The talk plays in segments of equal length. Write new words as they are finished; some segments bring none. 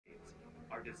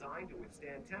are designed to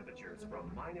withstand temperatures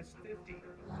from -50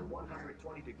 to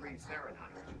 120 degrees Fahrenheit,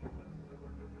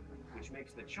 which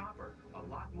makes the chopper a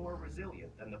lot more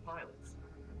resilient than the pilots.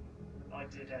 I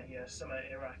did a summer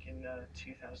in Iraq in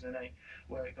 2008,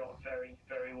 where it got very,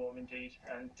 very warm indeed,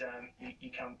 and you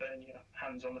can burn your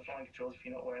hands on the flying controls if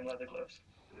you're not wearing leather gloves.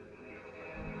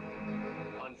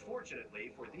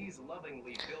 Unfortunately for these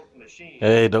lovingly built machines,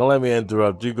 hey, don't let me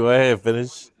interrupt you. Go ahead,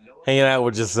 finish hanging out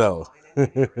with yourself. is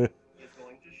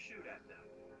going to shoot at them.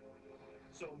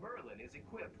 So Merlin is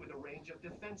equipped with a range of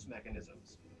defense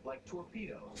mechanisms, like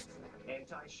torpedoes,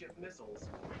 anti-ship missiles,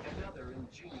 and other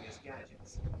ingenious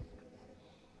gadgets.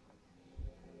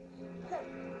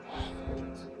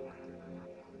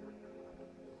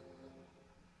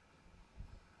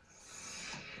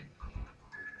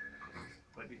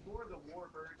 But before the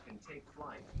Warbird can take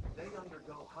flight, they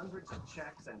undergo hundreds of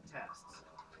checks and tests.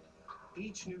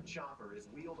 Each new chopper is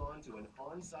wheeled onto an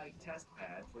on-site test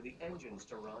pad for the engines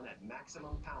to run at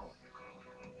maximum power.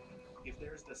 If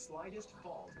there's the slightest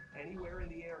fault anywhere in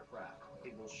the aircraft,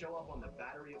 it will show up on the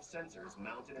battery of sensors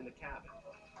mounted in the cabin.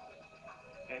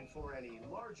 And for any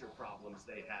larger problems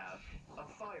they have, a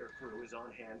fire crew is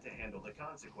on hand to handle the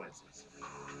consequences.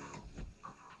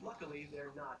 Luckily,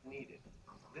 they're not needed.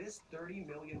 This $30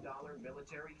 million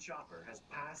military chopper has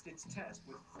passed its test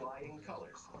with flying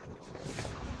colors.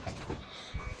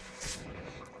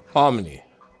 Harmony.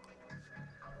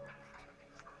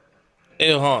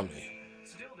 Hey, Harmony.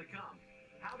 Still to come,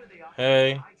 how do they operate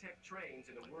Hey. high-tech trains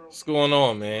in a world What's going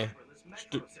on, man?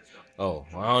 metro system? Oh,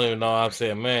 I don't even know how I'm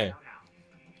saying, man.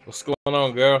 What's going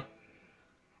on, girl?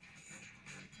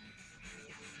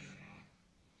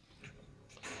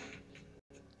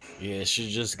 Yeah, she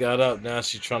just got up. Now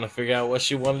she's trying to figure out what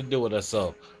she want to do with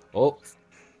herself. Oh.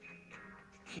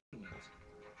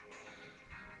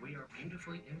 We are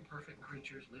beautifully imperfect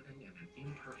creatures living in an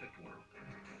imperfect world.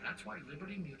 That's why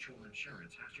Liberty Mutual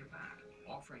Insurance has your back,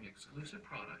 offering exclusive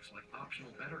products like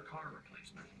optional better car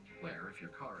replacement, where if your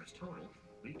car is totaled,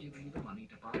 we give you the money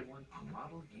to buy one a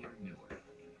model year newer.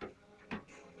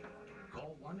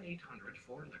 Call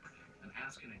 1-800-4-LIBERTY and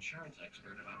ask an insurance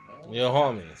expert about all Yo,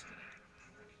 homie. today.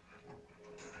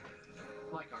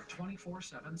 Like our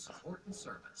 24/7 support and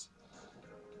service.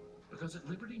 Because at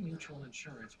Liberty Mutual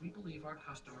Insurance, we believe our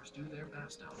customers do their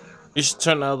best out there. You should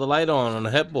turn the other light on the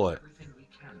headboard. Everything we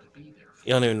can to be there for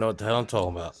You don't even know what the hell I'm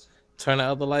talking about. Turn the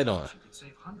other light on. You can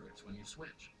save hundreds when you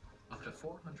switch, up to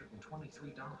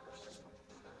 $423.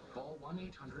 Call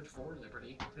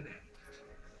 1-800-4-LIBERTY today.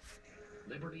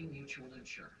 Liberty Mutual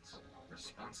Insurance.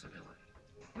 Responsibility.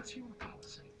 What's your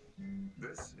policy?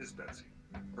 This is Betsy.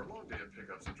 Her long day of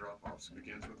pickups and drop-offs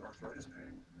begins with arthritis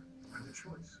pain. Find a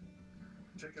choice.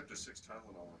 Take up to 6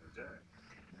 Tylenol in a day,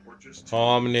 or just 2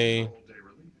 Harmony. all-day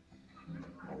relief.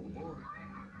 All aboard.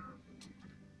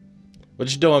 What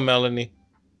you doing, Melanie?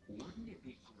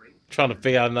 Trying to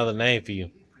figure out another name for you.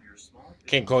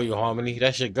 Can't call you Harmony.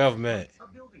 That's your government. A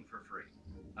building for free.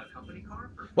 A company car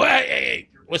for free. What? Hey.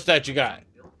 What's that you got?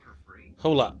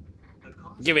 Hold up.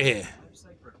 Give it here.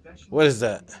 What is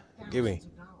that? Give me.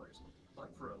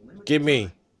 Give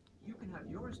me.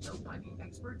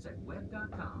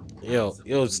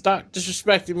 Yo, stop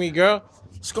disrespecting me, girl.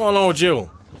 What's going on with you?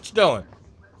 What you doing?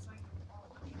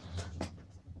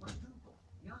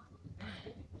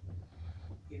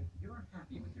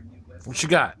 What you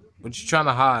got? What you trying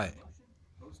to hide?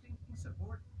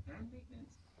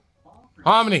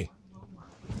 Harmony.